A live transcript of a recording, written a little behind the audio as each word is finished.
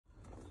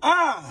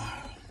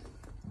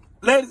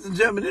Ladies and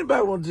gentlemen,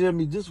 anybody want to tell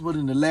me just what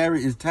in the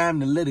Larry it's time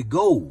to let it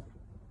go?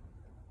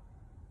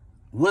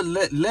 What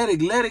let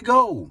it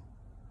go.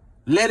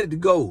 Let it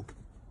go.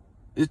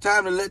 It's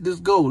time to let this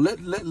go. Let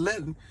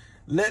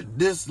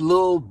this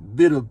little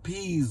bit of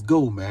peas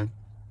go, man.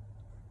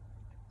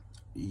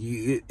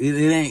 It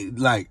ain't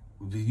like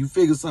you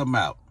figure something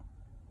out.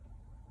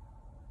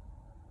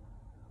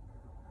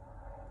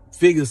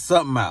 Figure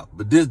something out.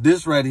 But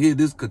this right here,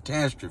 this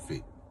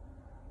catastrophe,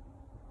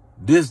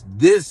 this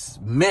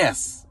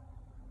mess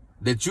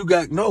that you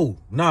got, no.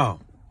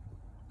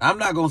 I'm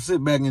not gonna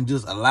sit back and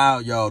just allow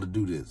y'all to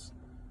do this.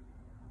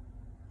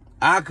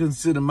 I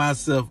consider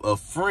myself a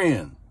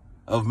friend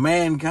of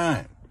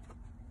mankind.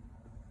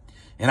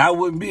 And I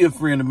wouldn't be a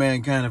friend of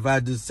mankind if I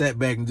just sat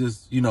back and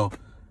just,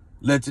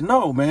 let you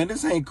know, man,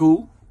 this ain't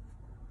cool.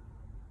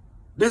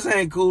 This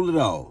ain't cool at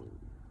all.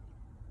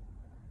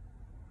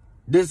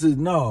 This is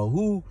no.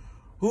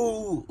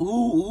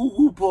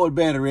 Who poured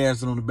battery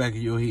acid on the back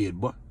of your head,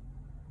 boy?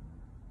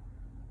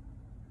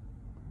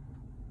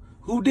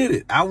 Who did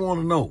it? I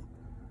want to know.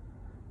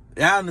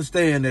 I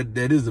understand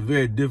that is a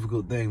very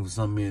difficult thing for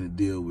some men to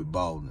deal with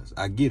baldness.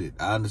 I get it.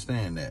 I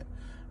understand that.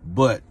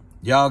 But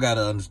y'all got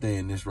to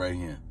understand this right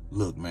here.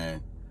 Look,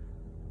 man,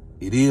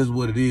 it is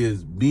what it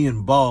is.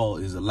 Being bald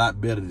is a lot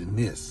better than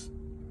this.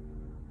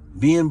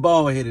 Being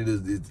bald-headed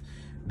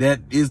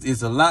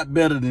it's a lot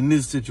better than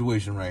this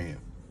situation right here.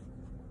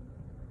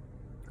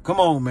 Come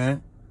on,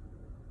 man.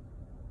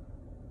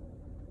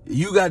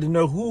 You got to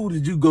know who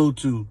did you go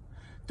to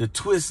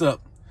twist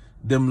up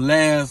them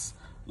last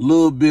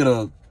little bit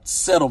of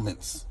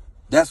settlements.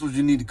 That's what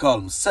you need to call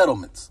them,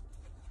 settlements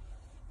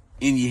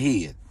in your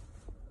head.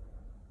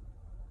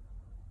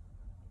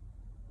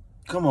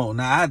 Come on,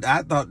 now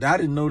I thought I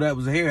didn't know that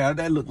was hair.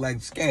 That looked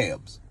like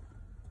scabs.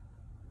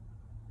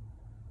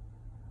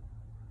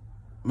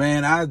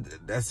 Man, I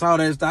saw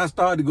that. I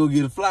started to go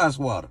get a fly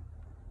swatter.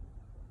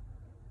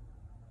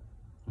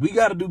 We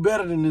got to do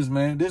better than this,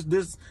 man.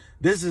 This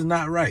is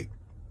not right.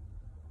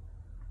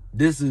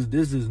 This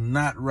is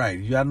not right.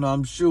 Y'all know,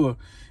 I'm sure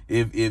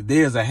if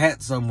there's a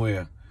hat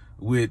somewhere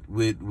with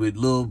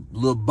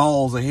little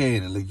balls of hair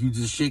in it, like you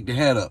just shake the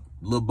hat up,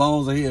 little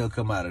balls of hair will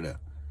come out of there.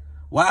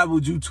 Why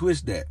would you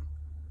twist that?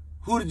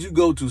 Who did you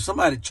go to?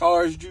 Somebody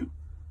charged you?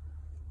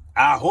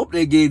 I hope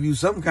they gave you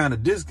some kind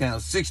of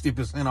discount,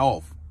 60%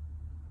 off.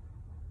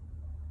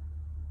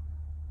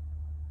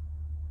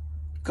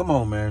 Come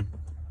on, man.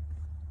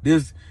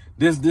 This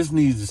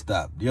needs to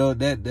stop. Yo,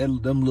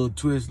 them little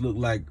twists look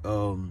like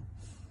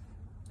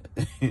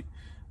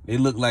they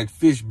look like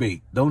fish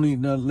bait. Don't eat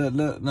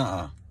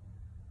nah.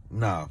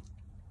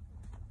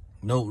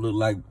 Nope, look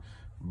like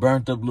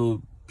burnt up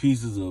little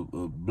pieces of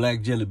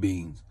black jelly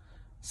beans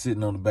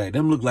sitting on the back.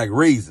 Them look like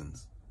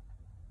raisins.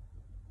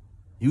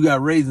 You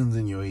got raisins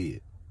in your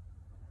head.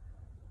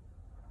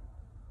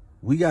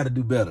 We got to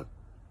do better.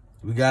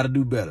 We got to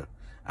do better.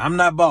 I'm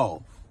not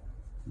bald,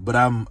 but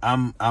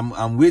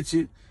I'm with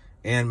you,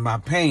 and my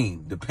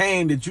pain, the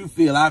pain that you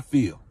feel, I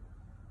feel,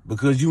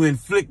 because you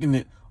inflicting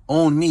it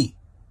on me.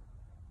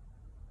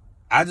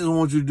 I just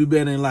want you to do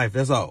better in life.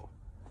 That's all.